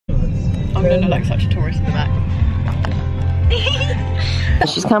I'm gonna look like such a tourist in the back.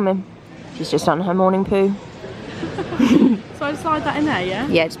 She's coming. She's just done her morning poo. So I slide that in there, yeah?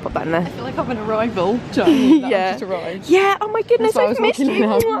 Yeah, just pop that in there. I feel like I'm an arrival. Do you know what I mean? Like Yeah. I've just arrived. Yeah, oh my goodness, I've missed you.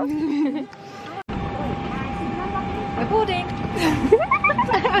 We're boarding.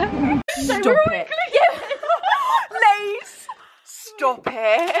 Stop it. Lace. Stop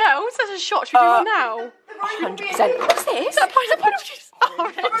it. Yeah, what's such a shot? Should we do one now? 100%. What's this? That pineapple juice.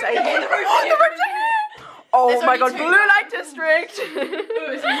 Oh, Oh my god, blue light district.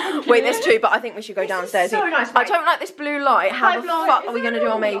 Wait, there's two, but I think we should go downstairs. So nice. I don't like this blue light. How the fuck are we gonna do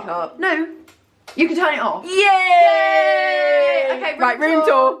our makeup? No. You can turn it off. Yay! Okay, right, room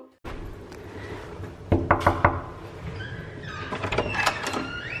tour.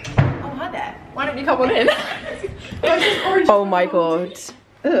 Oh, hi there. Why don't you come on in? Oh my god. Is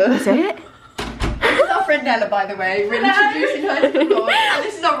it? This is our friend Ella, by the way. We're introducing her to the vlog. And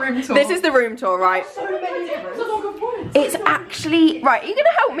this is our room tour. This is the room tour, right? So many different. It's actually right. Are you gonna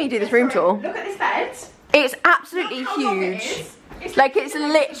help me do this room tour? Look at this bed. It's absolutely huge. Like it's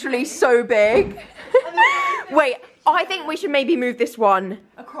literally so big. Wait, I think we should maybe move this one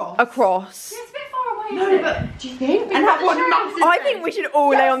Across. across. Yeah, it's a bit far away. No, but do you think? And have one massive I think we should all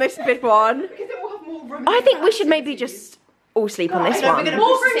lay on this big one. Because it will have more room. I think we should maybe just all sleep on this No, we're one. gonna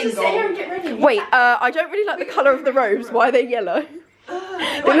More push room to single. sit here and get ready. Wait, I don't really like the colour of the robes. Why are they yellow?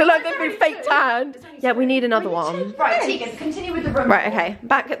 They look like they've been fake tanned. Yeah, we need another one. Right, Tegan, continue with the room. Right, okay.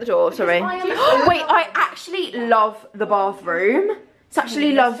 Back at the door, sorry. Wait, I actually love the bathroom. It's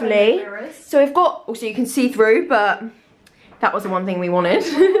actually lovely. So we've got, also you can see through, but that was the one thing we wanted.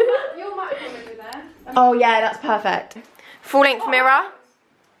 Your microphone over there. Oh yeah, that's perfect. Full length mirror.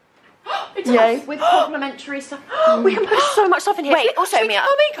 It Yay. does. With complimentary stuff. We can put so much stuff in here. Wait, also should we Mia.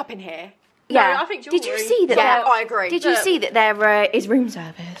 keep our makeup in here? Yeah. No, I think Did you jewellery. see that? Yeah, there- I agree. Did you see that there is room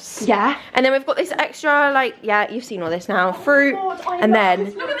service? Yeah. And then we've got this extra, like, yeah, you've seen all this now, fruit, and then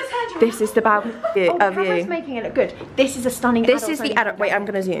Look at this hairdresser. this is the balcony view. Camera's making it look good. This is a stunning This is the adult. Wait, I'm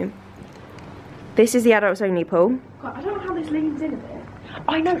gonna zoom. This is the adults only pool, God, I don't know how this leans in a bit.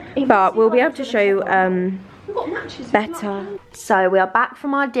 I know. but we'll be able to show We've got matches. better. So we are back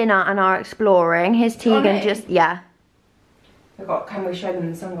from our dinner and our exploring. Here's Tegan Okay. just, yeah. Can we show them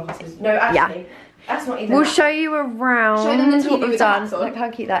the sunglasses? No, actually. That's not even We'll that. show you around Show them the TV what we've with the done. hats on. Look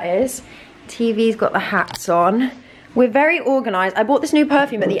how cute that is. TV's got the hats on. We're very organised. I bought this new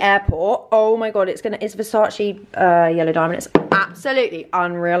perfume at the airport. Oh my god, it's Versace Yellow Diamond. It's absolutely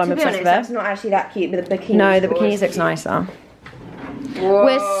unreal. I'm To be obsessed honest, with that's it. not actually that cute, but the bikini. No, the bikinis looks nicer. Whoa.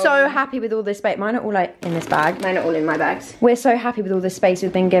 We're so happy with all this space. Mine are all like in this bag. Mine are all in my bags. We're so happy with all the space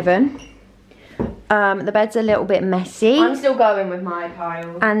we've been given. The bed's a little bit messy. I'm still going with my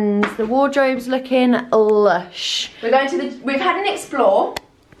pile. And the wardrobe's looking lush. We're going to the. We've had an explore.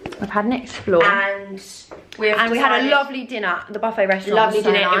 We've had an explore. And we We had a lovely dinner at the buffet restaurant. lovely Was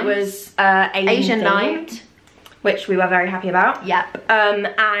so dinner. nice. It was Asian themed, night, which we were very happy about. Yep.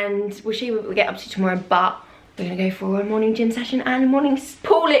 And we'll see what we get up to tomorrow, but we're gonna go for a morning gym session and a morning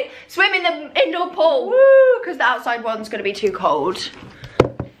swim in the indoor pool. Woo! Because the outside one's gonna be too cold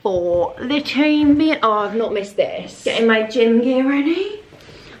for the time being. Oh, I've not missed this. Getting my gym gear ready.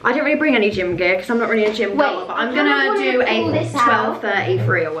 I didn't really bring any gym gear because I'm not really a gym goer, but I'm gonna do a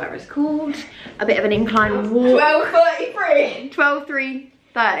 12:33 or whatever it's called. A bit of an incline walk. 12:33.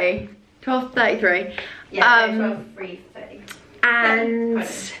 12:30. 12:33. Yeah, 12:30. And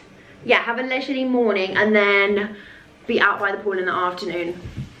yeah, have a leisurely morning and then be out by the pool in the afternoon.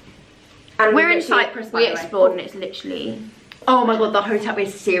 And we're in Cyprus, by we the way. explored, and it's literally. Oh my god, the hotel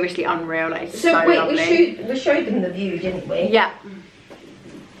is seriously unreal. Like, it's so wait, lovely. we showed them the view, didn't we? Yeah.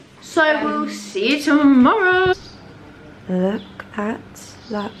 So we'll see you tomorrow. Look at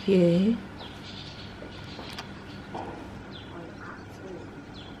that view.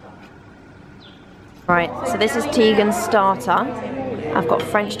 Right, so this is Tegan's starter. I've got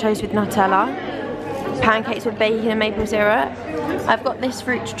French toast with Nutella, pancakes with bacon and maple syrup. I've got this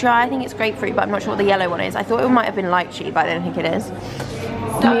fruit to try. I think it's grapefruit, but I'm not sure what the yellow one is. I thought it might have been lychee, but I don't think it is.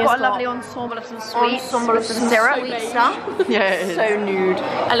 I've got a lovely ensemble of some sweets. Ensemble of some syrup. Sweet stuff. Yeah, it is. So nude.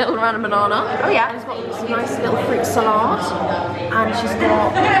 A little random banana. Oh yeah. And it's got some nice little fruit salad. And she's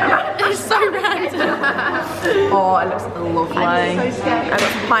got... It's so random. Oh, it looks lovely. I'm so scared. I've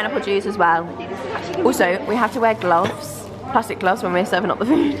got some pineapple juice as well. Also, we have to wear gloves. Plastic gloves when we're serving up the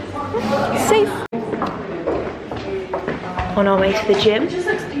food. Safe. On our way to the gym.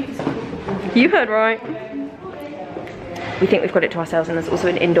 You heard right. We think we've got it to ourselves, and there's also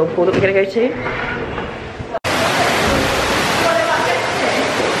an indoor pool that we're going to go to.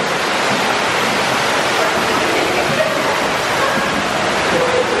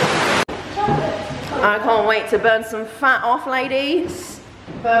 I can't wait to burn some fat off, ladies.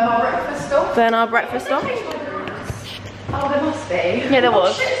 Burn our breakfast off. Burn our breakfast off. Oh, there must be. Yeah, there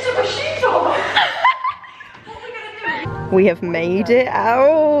was. Oh, shit, it's took my shoes off. What are we gonna do? We have made it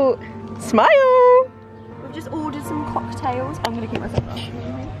out. Smile. We've just ordered some cocktails. I'm gonna keep myself up.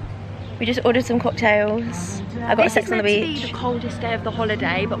 We just ordered some cocktails. I got a Sex on the Beach. This is meant to be the coldest day of the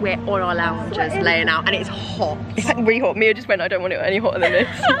holiday, but we're on our loungers laying out, and it's hot. It's like really hot. Mia just went, I don't want it any hotter than this.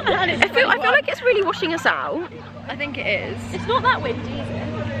 I feel like it's really washing us out. I think it is. It's not that windy, is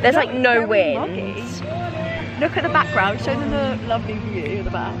it? There's like no wind. Muggy. Look at the background. Show them the lovely view of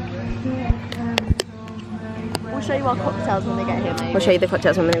the back. We'll show you our cocktails when they get here, maybe. We'll show you the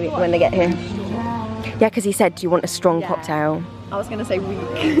cocktails when they get here. Yeah, because he said, do you want a strong cocktail? I was going to say weak.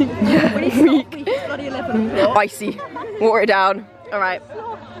 Weak. It's bloody 11 o'clock. Icy. Water it down. All right.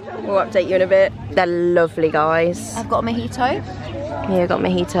 We'll update you in a bit. They're lovely, guys. I've got a mojito. Mia got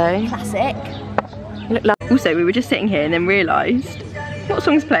mojito. Classic. You look lovely. Also, we were just sitting here and then realised what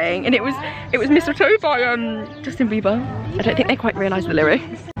song's playing, and it was Mistletoe by Justin Bieber. I don't think they quite realised the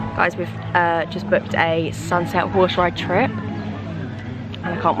lyrics. Guys, we've just booked a sunset horse ride trip.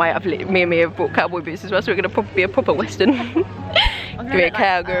 And I can't wait. Me and Mia have bought cowboy boots as well, so we're gonna be a proper Western. Give me a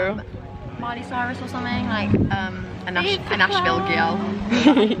cowgirl. Miley Cyrus or something, like A Nashville girl.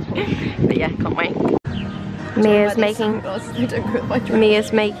 But yeah, can't wait. Mia's making a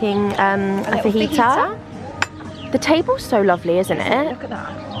fajita. The table's so lovely, isn't it? Look at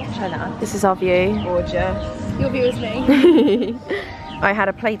that. Show that. This is our view. Gorgeous. Your view is me. I had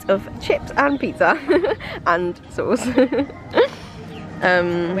a plate of chips and pizza and sauce.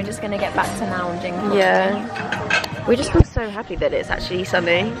 We're just gonna get back to lounging. Yeah. We just feel so happy that it's actually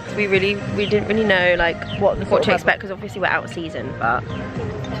sunny. We didn't really know like what to expect, because obviously we're out of season, but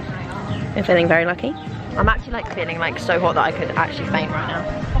we're feeling very lucky. I'm actually like feeling like so hot that I could actually faint right now.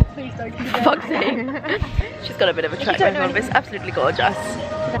 Oh, please don't. For fuck's sake. She's got a bit of a track record, but it's absolutely gorgeous.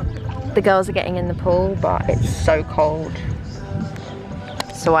 The girls are getting in the pool, but it's so cold.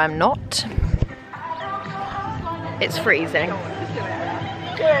 So I'm not. It's freezing.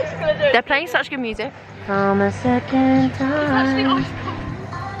 They're playing such good music. From a second time.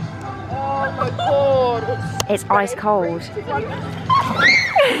 Oh my god. It's ice cold.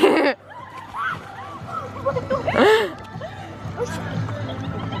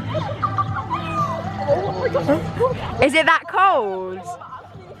 Is it that cold?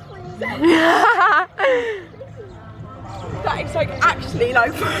 That is like actually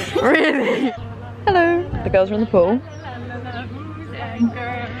like Really? Hello. The girls are in the pool.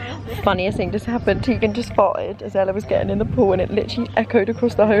 Funniest thing just happened. Tegan just farted as Ella was getting in the pool, and it literally echoed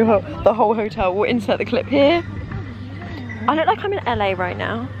across the whole hotel. We'll insert the clip here. I look like I'm in LA right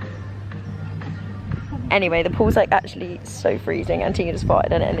now. Anyway, the pool's like actually so freezing, and Tegan just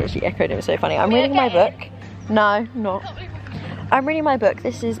farted and it literally echoed. It was so funny. I'm reading my book. No, I'm not. I'm reading my book.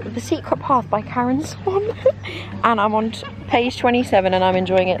 This is The Secret Path by Karen Swan. And I'm on page 27 and I'm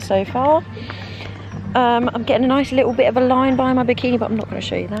enjoying it so far. I'm getting a nice little bit of a line by my bikini, but I'm not going to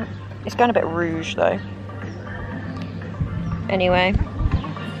show you that. It's going a bit rouge though. Anyway,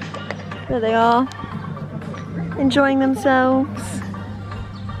 there they are, enjoying themselves.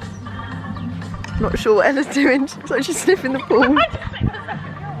 Not sure what Ella's doing. She's like she's sniffing the pool.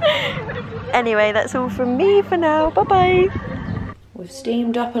 Anyway, that's all from me for now. Bye bye. We've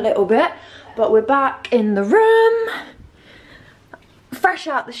steamed up a little bit, but we're back in the room. Fresh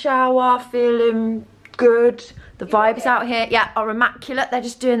out the shower, feeling good. The vibes out here, yeah, are immaculate. They're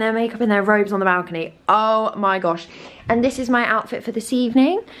just doing their makeup in their robes on the balcony. Oh my gosh. And this is my outfit for this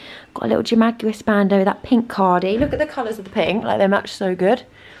evening. Got a little Jimaguis bandeau, that pink cardi. Look at the colours of the pink, like they match so good.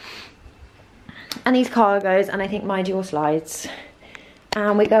 And these cargos, and I think my dual slides.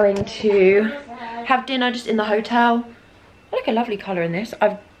 And we're going to have dinner just in the hotel. I like a lovely colour in this.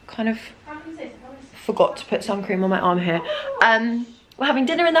 I've kind of forgot to put sun cream on my arm here. We're having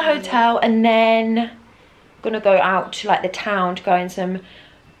dinner in the hotel, and then gonna go out to like the town to go in some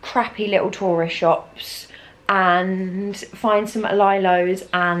crappy little tourist shops and find some Lilos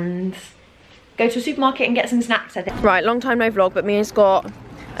and go to a supermarket and get some snacks, I think. Right, long time no vlog, but Mia's got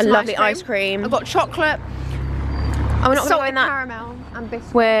a lovely ice cream. I've got chocolate. Oh, we're not gonna go in that. Caramel and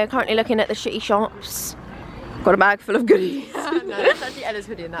biscuits. We're currently looking at the shitty shops. Got a bag full of goodies. No, that's actually Ella's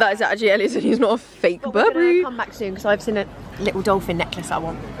hoodie in that. That is actually Ellie's hoodie, it's not a fake But Burberry. we're gonna come back soon because I've seen a little dolphin necklace I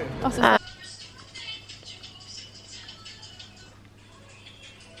want.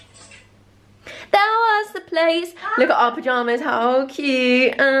 That was the place. Look at our pajamas, how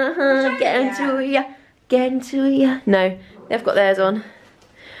cute. Get into ya, get into ya. No, they've got theirs on.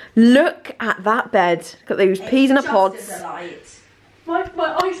 Look at that bed. Got those peas in a pods. My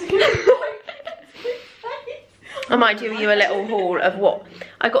eyes are I might do you a little haul of what.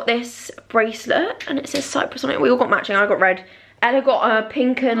 I got this bracelet and it says Cyprus on it. We all got matching. I got red. Ella got a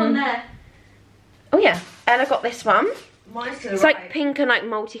pink and... On there. Oh yeah, Ella got this one. Mine's to the It's right. like pink and like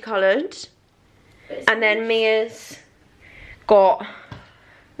multicoloured. And then Mia's got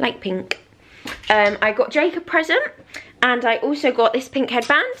light pink. I got Jake a present. And I also got this pink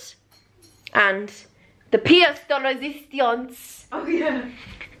headband. And the pièce de résistance. Oh yeah.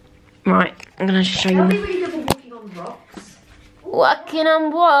 Right, I'm gonna just show Tell me you. what you do for walking on rocks. Walking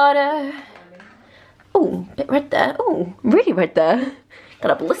on water. Oh, bit red there. Oh, really red there.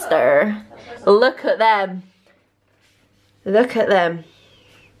 Got a blister. Look at them. Look at them.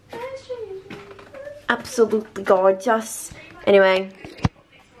 Absolutely gorgeous. Anyway.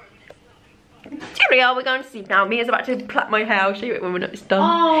 Here we are, we're going to sleep now. Mia's about to plait my hair. I'll show you it when it's done.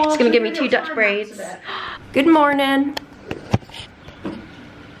 Oh, She's going to give me 2 Dutch braids. Good morning.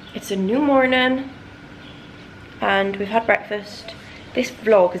 It's a new morning. And we've had breakfast. This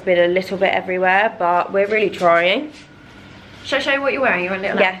vlog has been a little bit everywhere, but we're really trying. Shall I show you what you're wearing? You're in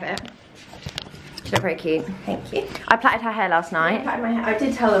a little outfit. She looked very cute. Thank you. I plaited her hair last night. I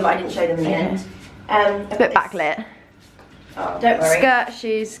did tell them, but I didn't show them in the end. A bit backlit. Oh, don't worry. Skirt,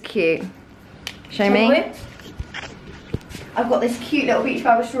 shoes, cute. Show me. I've got this cute little beach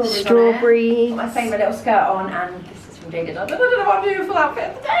bar with strawberries Strawberry. on it. Got my favourite little skirt on, and this is from Jaded. I don't know what I'm doing for outfit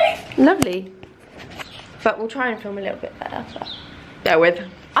of the day. Lovely. But we'll try and film a little bit better. So. Bear with.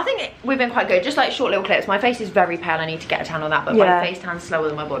 I think we've been quite good, just like short little clips. My face is very pale, I need to get a tan on that, but Yeah. my face tan's slower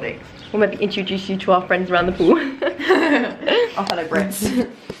than my body. We'll maybe introduce you to our friends around the pool. Our fellow Brits.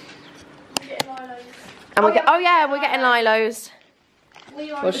 And we're we're getting Lilos.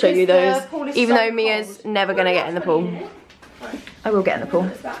 We'll show you those. Even though Mia's never gonna get in the pool. I will get in the pool.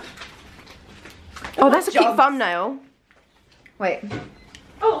 Oh, that's a cute thumbnail. Wait.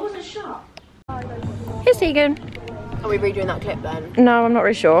 Oh, it wasn't sharp. Here's Tegan. Are we redoing that clip then? No, I'm not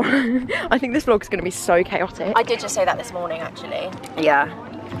really sure. I think this vlog's gonna be so chaotic. I did just say that this morning, actually. Yeah.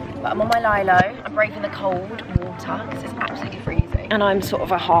 But I'm on my Lilo. I'm braving the cold water because it's absolutely freezing. And I'm sort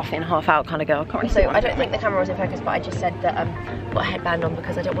of a half in, half out kind of girl. Can't really So I don't think the camera was in focus, but I just said that I've got a headband on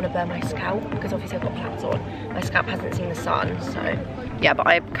because I don't want to burn my scalp, because obviously I've got plaits on. My scalp hasn't seen the sun, so. Yeah, but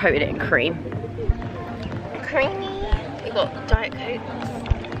I coated it in cream. Creamy. We got Diet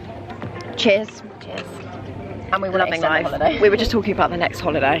Cokes. Cheers. Cheers. And we were Loving life. holiday. We were just talking about the next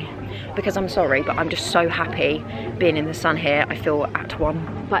holiday. Because I'm sorry, but I'm just so happy being in the sun here. I feel at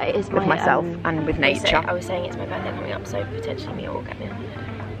one But it is with myself and with nature. I was saying it's my birthday coming up, so potentially Mia will get me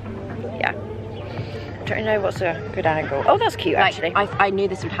on. Yeah. Don't you know what's a good angle? Oh, that's cute actually. I knew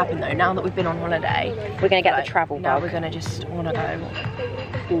this would happen though. Now that we've been on holiday, We're gonna get like, the travel now bug. we're gonna just wanna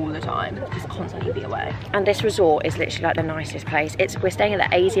go all the time, just constantly be away. And this resort is literally like the nicest place. We're staying at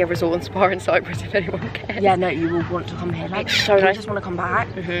the Asia Resort and Spa in Cyprus, if anyone cares. Yeah, no, you will want to come here. Like, It's so you nice. just want to come back.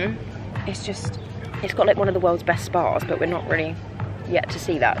 It's just. It's got like one of the world's best spas, but we're not really yet to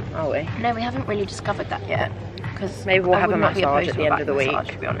see that, are we? No, we haven't really discovered that yet. Because Maybe we'll have a massage at the end of the week.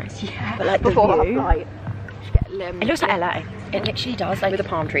 To be honest, yeah. But like Before the our view, flight, just get it looks like LA It literally does. Like with the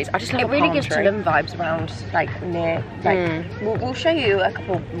palm trees. I just love it a really palm gives tree. Tulum vibes around, like near. Like we'll show you a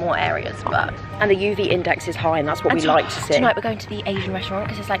couple more areas, but. And the UV index is high, and that's what we like to see. Tonight we're going to the Asian restaurant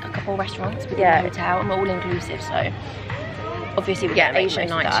because there's like a couple restaurants within Yeah. the hotel and we're all inclusive, so obviously we're Yeah, getting Asian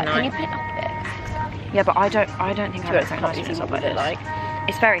most of night that. tonight. Can you put it up a bit? Yeah, but I don't think To I be honest, I can't see what it is. like.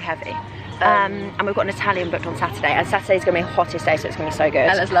 It's very heavy. And we've got an Italian booked on Saturday, and Saturday's gonna be the hottest day, so it's gonna be so good.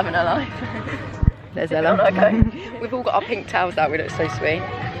 Ella's loving her life. There's Ella. Ella. We've all got our pink towels out. We look so sweet.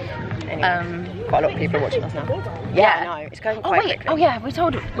 Anyway, quite a lot of people are watching us now. Yeah, no, it's going quite quickly. Oh yeah, we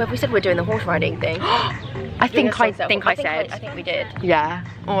said we're doing the horse riding thing. I think I said. I think we did. Yeah.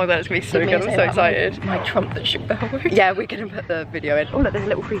 Oh my god, it's gonna be so Did good. Mia I'm say so that? excited. My trumpet should bell. Yeah, we're gonna put the video in. Oh look, there's a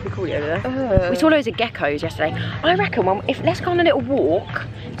little creepy crawly over there. We saw loads of geckos yesterday. I reckon let's go on a little walk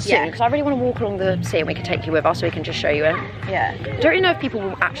soon, because I really want to walk along the sea, and we can take you with us so we can just show you it. Yeah. Don't really know if people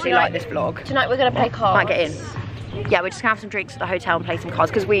will actually like this vlog. Tonight we're gonna play cards. Might get in. Yeah, we're just gonna have some drinks at the hotel and play some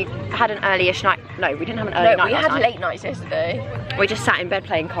cards, because we had an early-ish night. No, we didn't have an early night we last had night. late nights yesterday. We just sat in bed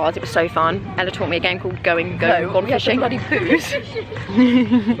playing cards. It was so fun. Ella taught me a game called Gone Fishing. bloody poos.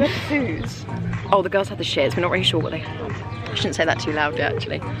 Poos. Oh, the girls had the shits. We're not really sure what they had. I shouldn't say that too loudly,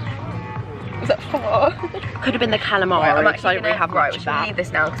 actually. Was that far? Could have been the calamari. I'm because I don't really have much we of should that. leave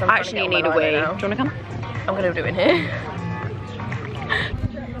this now because I'm I actually need a wee. Do you want to come? I'm gonna do it in here.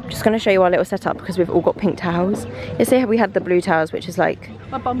 I'm just going to show you our little setup because we've all got pink towels. Yesterday we had the blue towels, which is like,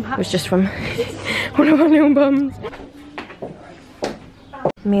 My bum it was just from one of our little bums.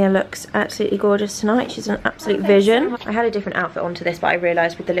 Mia looks absolutely gorgeous tonight. She's an absolute vision. I had a different outfit onto this, but I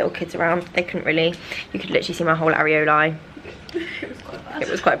realised with the little kids around, they couldn't really, you could literally see my whole areolae. It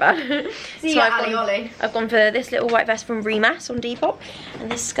was quite bad. So I've gone for this little white vest from Remas on Depop,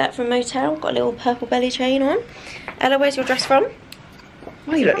 and this skirt from Motel. Got a little purple belly chain on. Ella, where's your dress from?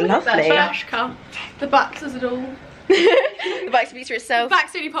 Oh, you look lovely. The back says it all. The back speaks for itself. The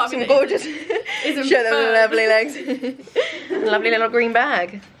back's the only part of Some it. gorgeous. Show them lovely legs. Lovely little green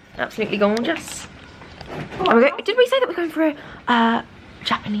bag. Absolutely gorgeous. Oh, did we say that we're going for a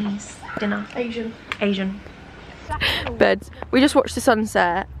Japanese dinner? Asian. Beds. We just watched the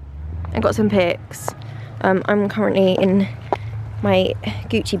sunset and got some pics. I'm currently in my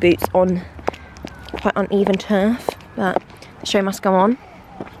Gucci boots on quite uneven turf, but the show must go on.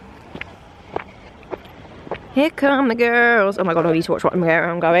 Here come the girls. Oh my god, I need to watch what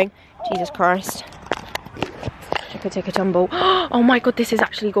I'm going. Jesus Christ. Take a tumble. Oh my god, this is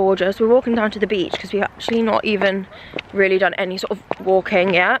actually gorgeous. We're walking down to the beach because we've actually not even really done any sort of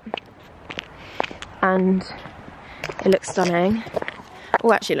walking yet. And it looks stunning.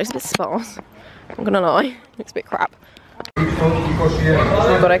 Oh, actually it looks a bit sparse. I'm gonna lie. It looks a bit crap. Oh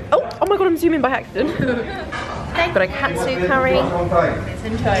my god, I'm zooming by accident. Got a katsu curry.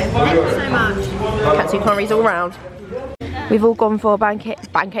 Thank you so much. Katsu curries all round. We've all gone for bacon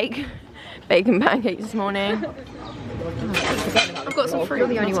pancakes this morning. I've got some fruit. You're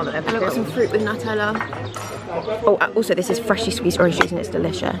the only one that ever. And I've got some fruit with Nutella. Oh, also this is freshly squeezed orange juice and it's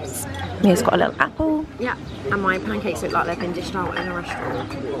delicious. Mia's got a little apple. Yeah, and my pancakes look like they've been dished out in a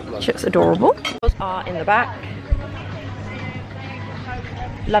restaurant. She looks adorable. Girls are in the back,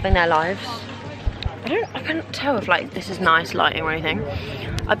 loving their lives. I can't tell if like this is nice lighting or anything.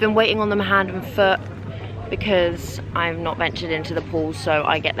 I've been waiting on them hand and foot because I've not ventured into the pool, so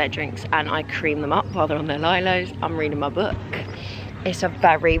I get their drinks and I cream them up while they're on their lilos. I'm reading my book. It's a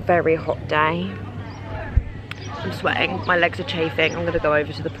very, very hot day. I'm sweating, my legs are chafing. I'm gonna go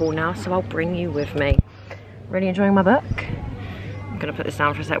over to the pool now, so I'll bring you with me. Really enjoying my book. I'm gonna put this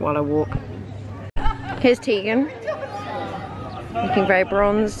down for a sec while I walk. Here's Tegan, looking very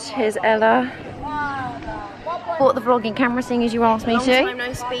bronzed. Here's Ella. Bought the vlogging camera, seeing as you asked me to. Long time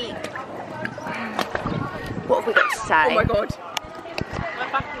no speak. What have we got to say? Oh my god. My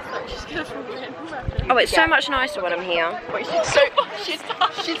back is like, she's gonna fall in. Oh, it's so much nicer when I'm here. Wait,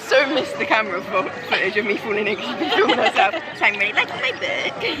 She'd so missed the camera footage of me falling in because she's been filming herself. So I'm really liking my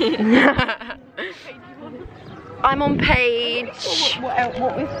book. I'm on page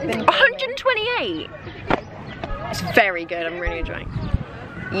 128. It's very good, I'm really enjoying.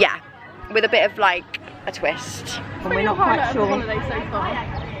 Yeah, with a bit of like a twist. And we're not quite sure.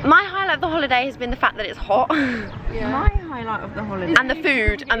 My highlight of the holiday has been the fact that it's hot. Yeah. My highlight of the holiday. And the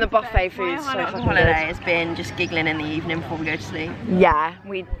food, and the buffet food. My highlight of the holiday has been just giggling in the evening before we go to sleep. Yeah,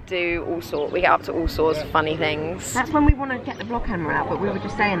 we do all sorts. We get up to all sorts of funny things. That's when we want to get the vlog camera out, but we were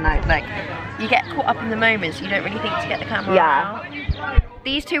just saying though, like, you get caught up in the moment, so you don't really think to get the camera out.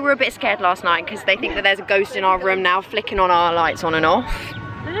 These two were a bit scared last night because they think that there's a ghost in our room now flicking on our lights on and off.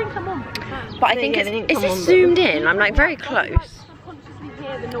 They didn't come on. But I think is this zoomed in? I'm like very close.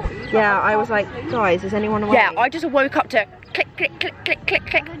 Yeah, I was like, guys, is anyone awake? Yeah, I just woke up to click, click, click, click, click,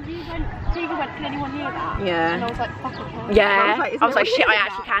 click. And then Tegan went, can anyone hear that? Yeah. And I was like, fuck it. Yeah, I was like shit, I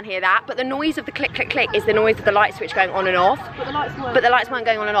actually can hear that. But the noise of the click, click, click is the noise of the light switch going on and off. But the lights weren't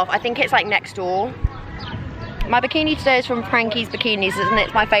going on and off. I think it's like next door. My bikini today is from Frankie's Bikinis, and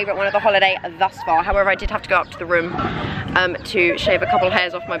it's my favourite one of the holiday thus far. However, I did have to go up to the room to shave a couple of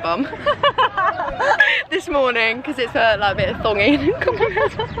hairs off my bum this morning because it's like a bit of thonging.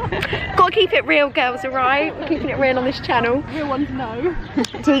 Gotta keep it real, girls, alright? We're keeping it real on this channel. Real one to know.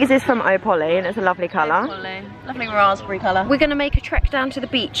 Tegan's is from Opoly and it's a lovely colour. Lovely raspberry colour. We're gonna make a trek down to the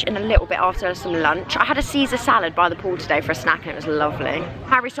beach in a little bit after some lunch. I had a Caesar salad by the pool today for a snack and it was lovely.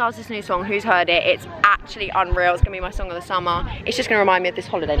 Harry Styles' new song, who's heard it? It's actually unreal. It's gonna be my song of the summer. It's just gonna remind me of this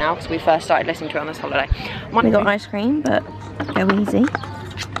holiday now because we first started listening to it on this holiday. We got ice cream, but go easy.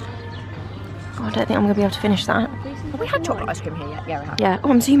 Oh, I don't think I'm gonna be able to finish that. Have we had chocolate ice cream here yet? Yeah, we have. Yeah.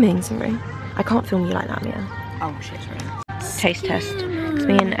 Oh, I'm zooming, sorry. I can't film you like that, Mia. Oh shit, sorry. Taste test. Because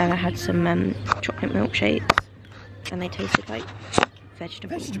me and Ella had some chocolate milkshakes and they tasted like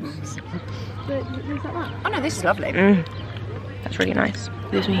vegetables. Oh no, this is lovely. That's really nice.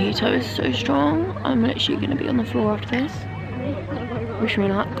 This mojito is so strong. I'm literally gonna be on the floor after this. Wish me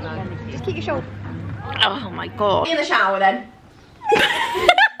luck. Just keep your shoulder. Oh my god. In the shower then.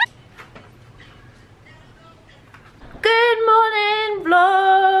 Good morning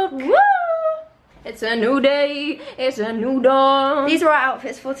vlog. Woo! It's a new day, it's a new dawn. These are our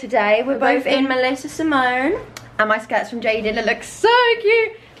outfits for today. We're both in Melissa Simone And my skirt's from Jaded. It looks so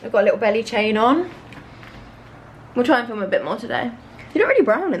cute. I've got a little belly chain on. We'll try and film a bit more today. You look really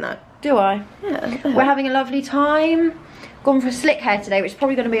brown in that. Do I? Yeah. We're having a lovely time. Gone for slick hair today, which is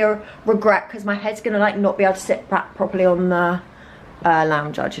probably going to be a regret because my head's going to like not be able to sit back properly on the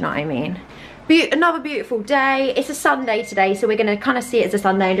lounger, do you know what I mean? Another beautiful day. It's a Sunday today, so we're going to kind of see it as a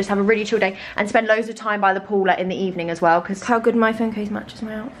Sunday and just have a really chill day and spend loads of time by the pool in the evening as well, because how good my phone case matches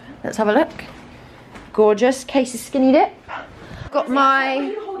my outfit. Let's have a look. Gorgeous. Casey's skinny dip. Got my... Are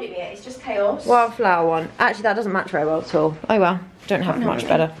you holding it? It's just chaos. Wildflower one. Actually, that doesn't match very well at all. Oh well, don't have much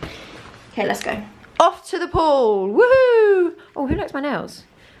better. Okay, let's go. Off to the pool. Woohoo! Oh, who likes my nails?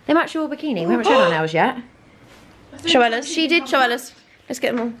 They match your bikini. We haven't shown our nails yet. Show Ella's. She did show Ella's. Let's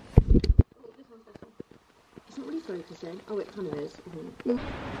get them all. It's not really focusing. Oh, it kind of is.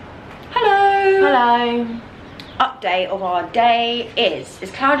 Hello. Hello. Update of our day is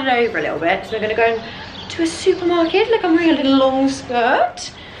it's clouded over a little bit, so we're going to go to a supermarket. Look, I'm wearing a little long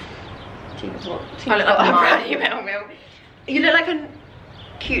skirt. I look like a brownie meal. You look like a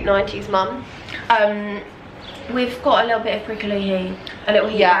cute 90s mum. We've got a little bit of prickly heat, a little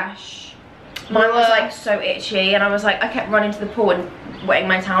heat rash. Mine was like so itchy, and I was like, I kept running to the pool and wetting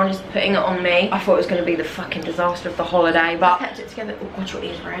my towel and just putting it on me. I thought it was going to be the fucking disaster of the holiday, but I kept it together. Oh god, your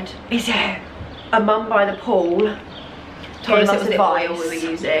ear's red. Is it? A mum by the pool told us it was the oil we were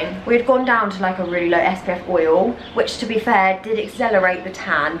using. We had gone down to like a really low SPF oil, which to be fair did accelerate the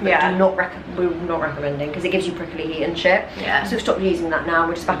tan, but we're not recommending because it gives you prickly heat and shit. Yeah. So we've stopped using that now.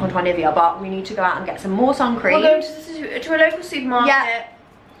 We're just back onto our Nivea, but we need to go out and get some more sun cream. We're going to a local supermarket. Yeah.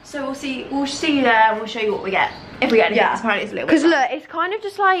 So we'll see you there and we'll show you what we get. If we get anything, apparently it's a little bit. Because look, it's kind of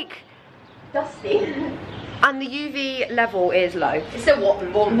just like dusty. And the UV level is low. It's still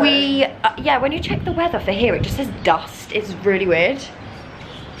warm. Yeah, when you check the weather for here, it just says dust. It's really weird.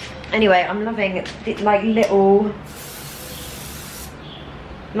 Anyway, I'm loving the, like little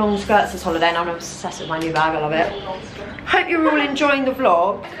long skirts this holiday, and I'm obsessed with my new bag. I love it. Hope you're all enjoying the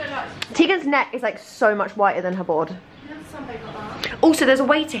vlog. Tegan's neck is like so much whiter than her board. Also, there's a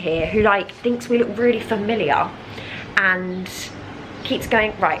waiter here who like thinks we look really familiar, and keeps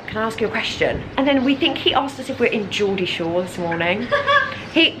going, right, can I ask you a question? And then we think he asked us if we're in Geordie Shore this morning.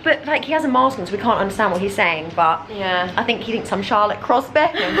 But like he has a mask on, so we can't understand what he's saying, but yeah, I think he thinks I'm Charlotte Crosby. No,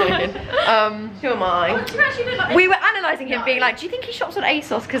 I'm joking. Who am I? Like we were analysing him, being like, do you think he shops on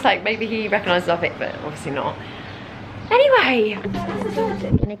ASOS? Because like maybe he recognises our fit, but obviously not. Anyway,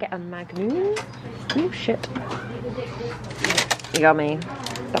 can I get a Magnum? Oh shit. Yummy.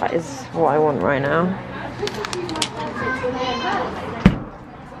 That is what I want right now.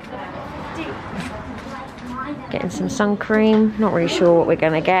 Getting some sun cream. Not really sure what we're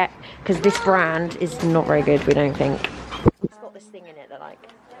gonna get because this brand is not very good, we don't think. It's got this thing in it that like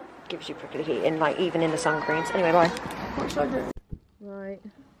gives you prickly heat, and like even in the sun creams. Anyway, bye. Right.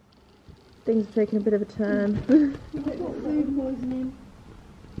 Things are taking a bit of a turn. Food poisoning.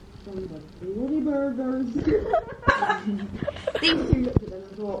 Burgers. These two looked at them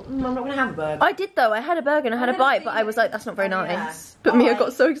and thought, I'm not gonna have a burger. I did though. I had a burger and I had a bite, but I was like, that's not very nice. But Mia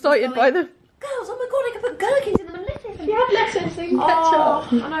got so excited by them. Girls, oh my god, I can put gherkins in them and lettuce. She had lettuce and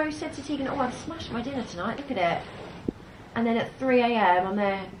ketchup. I know, he said to Tegan, oh, I've smashed my dinner tonight, look at it. And then at 3 AM, I'm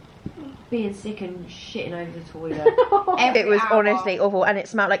there being sick and shitting over the toilet. It was honestly awful, and it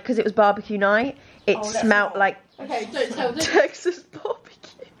smelled like, because it was barbecue night, it smelled like Texas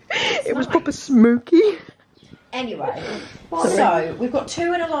barbecue. It was proper smoky. Anyway, so we've got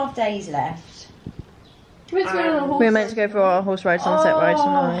 2.5 days left. We're meant to go for our horse ride, sunset ride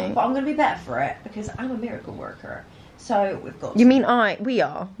tonight. But I'm going to be better for it because I'm a miracle worker. So we've got... You mean we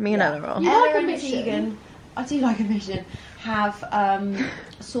are? Me and Ella are. Ella and Tegan, I do like a mission, have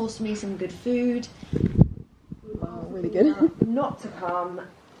sourced me some good food. Oh, really good. Not to come.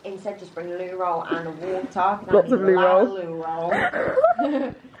 Instead, just bring loo roll and water. Lots of loo roll.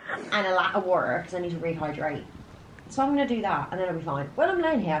 And a lot of water because I need to rehydrate. So I'm going to do that and then I'll be fine. When I'm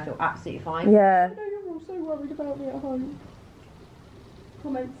laying here, I feel absolutely fine. Yeah. I know you're all so worried about me at home.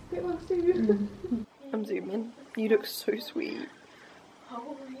 Comments, get well soon. I'm zooming. You look so sweet.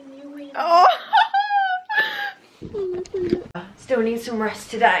 Oh! Still need some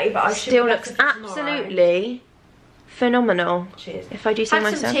rest today, but I still looks absolutely phenomenal. Cheers. If I do say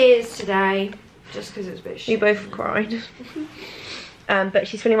myself. Some tears today, just because it's a bit shit. We both cried. But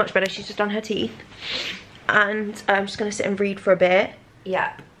she's feeling much better. She's just done her teeth. And I'm just going to sit and read for a bit.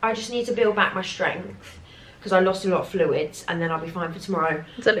 Yeah, I just need to build back my strength because I lost a lot of fluids, and then I'll be fine for tomorrow.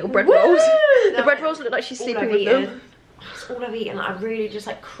 There's little bread rolls. The bread rolls look like she's sleeping with them. That's all I've eaten. I really just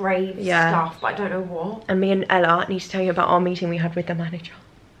like crave stuff, but I don't know what. And me and Ella need to tell you about our meeting we had with the manager.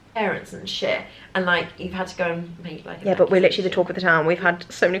 parents and shit, and like you've had to go and make like yeah, but we're literally the talk of the town. We've had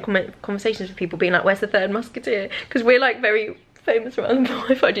so many conversations with people being like, where's the third musketeer? Because we're like very famous around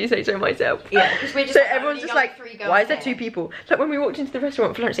the if I do say so myself. Yeah, because we're just so like, everyone's just like, why is there 2 people? Like when we walked into the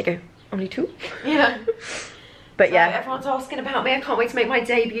restaurant for lunch, they go, only 2? Yeah. But so yeah, everyone's asking about me. I can't wait to make my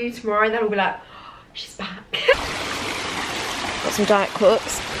debut tomorrow, and then we'll be like, oh, she's back. got some Diet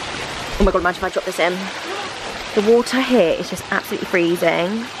Cooks. Oh my god, imagine if I drop this in. The water here is just absolutely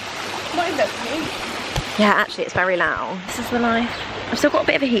freezing. Yeah, actually it's very loud. This is the life. I've still got a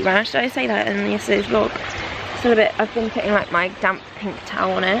bit of a heat rash. Did I say that in yesterday's vlog? Still a bit. I've been putting like my damp pink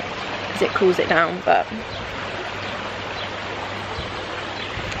towel on it because it cools it down, but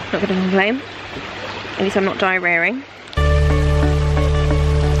not gonna complain. At least I'm not diarrheaing.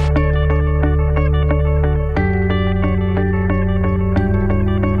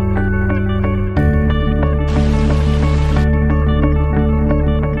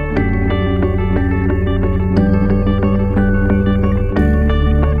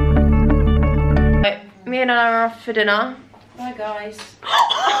 Me and Ella are off for dinner. Bye guys.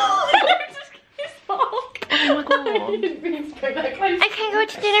 Oh my god. I can't go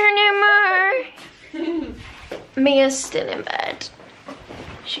to dinner no more. Mia's still in bed.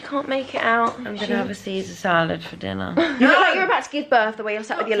 She can't make it out. I'm gonna have a Caesar salad for dinner. You look like you're about to give birth the way you're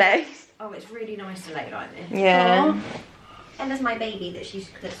sat with your legs. Oh, it's really nice to lay like this. Yeah. And there's my baby that she's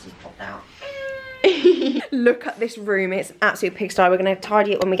popped out. Look at this room, it's absolute pigsty. We're gonna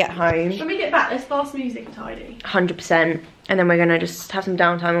tidy it when we get home. When we get back, let's blast music and tidy. 100%. And then we're gonna just have some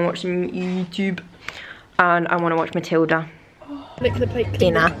downtime and watch some YouTube. And I wanna watch Matilda. Lick the plate.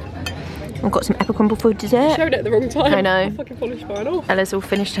 Dinner. I've got some apple crumble for dessert. Showed it at the wrong time. I know. I fucking polished mine off. Ella's all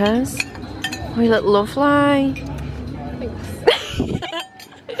finished hers. Oh, you look lovely. Thanks.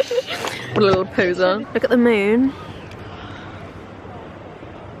 What a little poser. Look at the moon.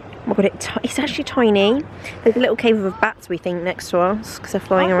 Oh my god, it's actually tiny. There's a little cave of bats, we think, next to us because they're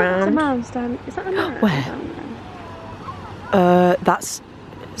flying around. It's a mouse down. Is that a mouse? Where? That's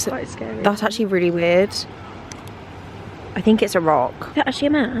quite scary. That's actually really weird. I think it's a rock. Is that actually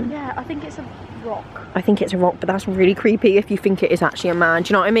a man? Yeah, I think it's a rock. I think it's a rock, but that's really creepy if you think it is actually a man. Do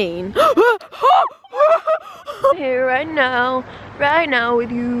you know what I mean? Here right now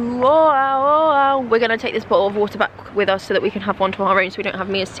with you. Oh. We're gonna take this bottle of water back with us so that we can have one to our own, so we don't have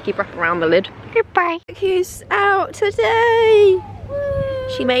Mia's sticky breath around the lid. Goodbye. Who's out today? Woo.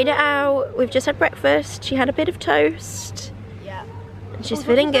 She made it out. We've just had breakfast. She had a bit of toast. Yeah. And she's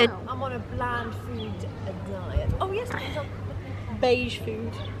feeling good. I'm on a bland food diet. Oh yes, it's on beige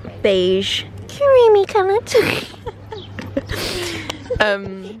food. Beige. Creamy coloured.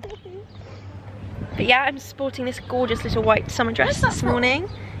 But yeah, I'm sporting this gorgeous little white summer dress this morning.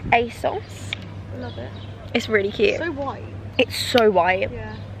 ASOS. Love it. It's really cute. So white. It's so white.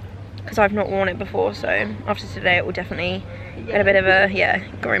 Yeah. Because I've not worn it before, so after today it will definitely get a bit of a,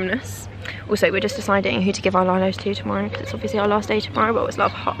 grimness. Also, we're just deciding who to give our lilos to tomorrow, because it's obviously our last day tomorrow, but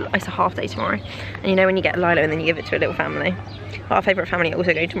it's a half day tomorrow. And you know when you get a lilo and then you give it to a little family. Our favourite family are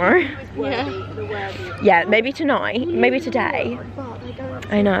also going tomorrow. Yeah. Yeah, maybe tonight, maybe today. But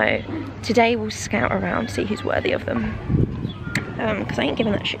I know. Today we'll scout around to see who's worthy of them. Because I ain't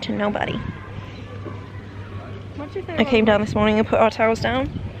giving that shit to nobody. I came down this morning and put our towels down.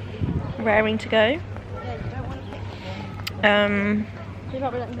 Raring to go.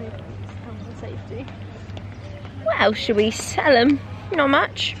 Safety. What else should we sell them? Not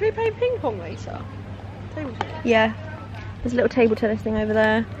much. Should we play ping pong later? Table tennis. Yeah. There's a little table tennis thing over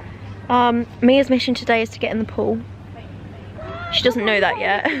there. Mia's mission today is to get in the pool. She doesn't know that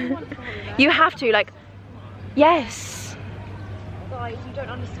yet. You have to, like, yes. Guys, you don't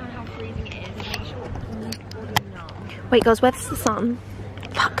understand how freezing it is. It makes your body numb. Wait, girls, where's the sun?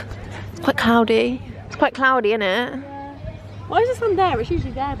 Fuck. It's quite cloudy. It's quite cloudy, isn't it? Yeah. Why is the sun there? It's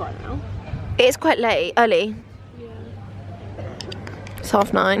usually there by now. It is quite late, early. Yeah. It's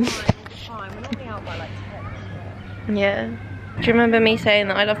 9:30. Fine, we're not being out by like 10. Yeah. Do you remember me saying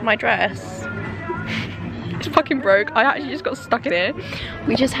that I love my dress? It's fucking broke. I actually just got stuck in it.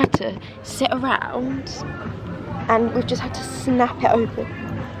 We just had to sit around and we've just had to snap it open.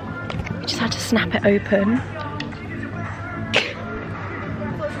 We just had to snap it open. I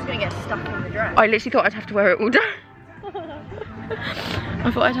thought she was going to get stuck in the dress. I literally thought I'd have to wear it all day.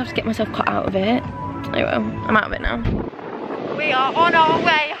 I thought I'd have to get myself cut out of it. Oh well, I'm out of it now. We are on our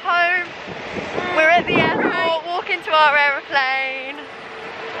way home. We're at the airport, walking to our aeroplane.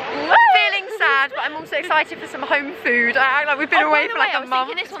 Feeling sad, but I'm also excited for some home food. I act like we've been away for like a month. I was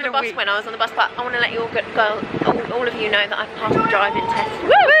thinking this on the bus when I was on the bus, but I want to let you all of you know that I've passed the driving test. Woo!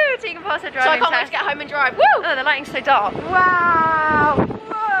 Woo! Tegan passed her driving test. So I can't wait to get home and drive. Woo! Oh, the lighting's so dark. Wow!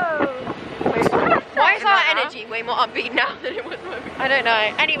 Whoa! Why is our energy way more upbeat now than it was when we... I don't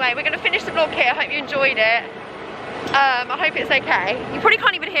know. Anyway, we're going to finish the vlog here. I hope you enjoyed it. I hope it's okay. You probably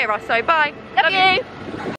can't even hear us, so bye. Love you.